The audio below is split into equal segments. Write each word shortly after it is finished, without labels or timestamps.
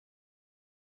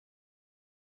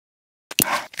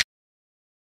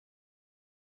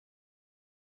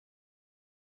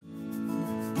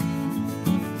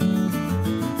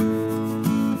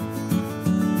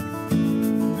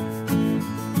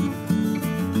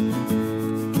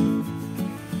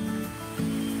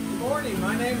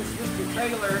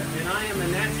Taylor, and I am a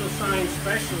natural science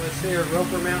specialist here at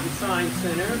Roper Mountain Science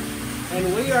Center.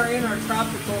 And we are in our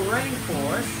tropical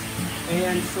rainforest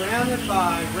and surrounded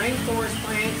by rainforest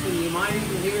plants, and you might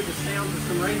even hear the sounds of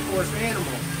some rainforest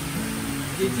animals.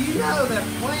 Did you know that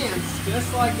plants,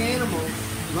 just like animals,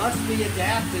 must be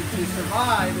adapted to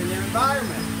survive in their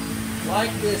environment?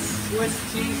 Like this Swiss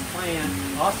cheese plant,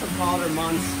 also called a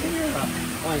monstera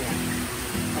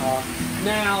plant.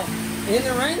 Now, in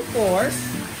the rainforest,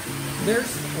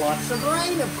 there's lots of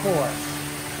rain, of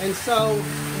course. And so,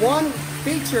 one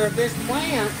feature of this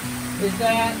plant is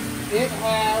that it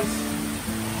has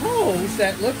holes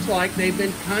that look like they've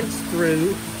been punched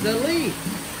through the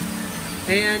leaf.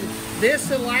 And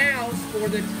this allows for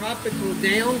the tropical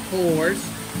downpours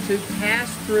to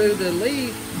pass through the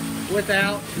leaf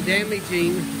without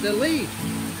damaging the leaf.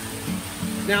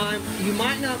 Now, you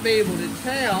might not be able to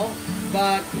tell,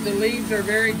 but the leaves are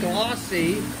very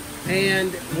glossy,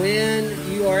 and when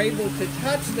you are able to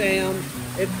touch them,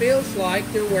 it feels like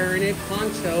you're wearing a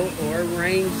poncho or a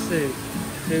rain suit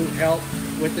to help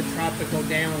with the tropical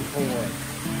downpour.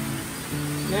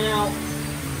 Now,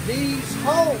 these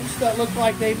holes that look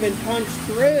like they've been punched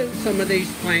through some of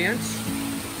these plants,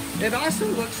 it also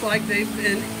looks like they've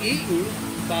been eaten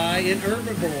by an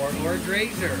herbivore or a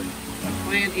grazer, a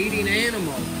plant-eating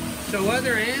animal. So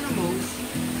other animals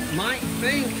might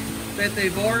think that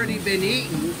they've already been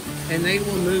eaten, and they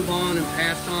will move on and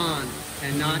pass on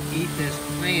and not eat this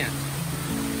plant.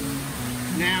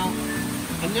 Now,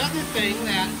 another thing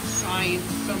that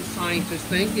some scientists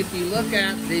think, if you look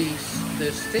at the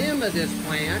stem of this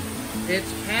plant, its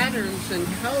patterns and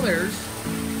colors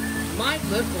might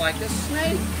look like a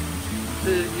snake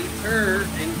to deter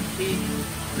and keep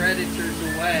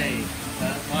predators away,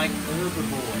 like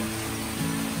herbivores.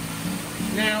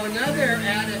 Now, another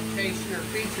adaptation or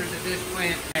feature that this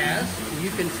plant has, you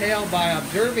can tell by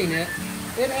observing it,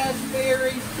 it has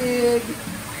very big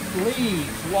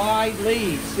leaves, wide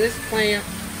leaves. This plant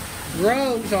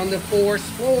grows on the forest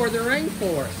floor of the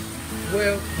rainforest,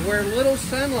 where little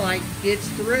sunlight gets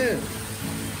through.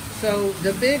 So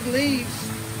the big leaves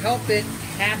help it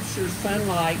capture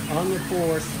sunlight on the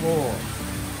forest floor.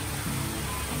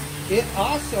 It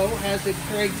also has a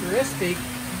characteristic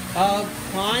of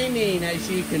climbing,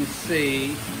 as you can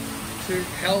see, to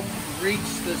help reach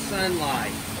the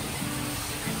sunlight.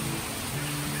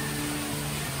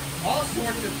 All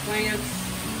sorts of plants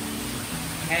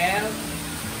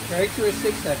have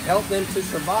characteristics that help them to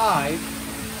survive.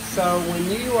 So when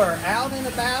you are out and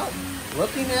about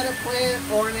looking at a plant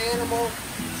or an animal,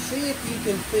 see if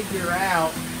you can figure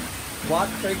out what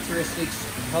characteristics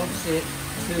helps it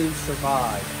to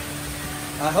survive.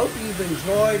 I hope you've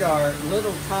enjoyed our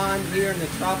little time here in the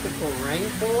tropical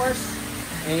rainforest,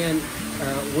 and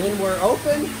when we're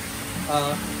open,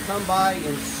 come by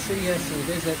and see us and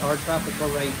visit our tropical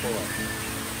rainforest.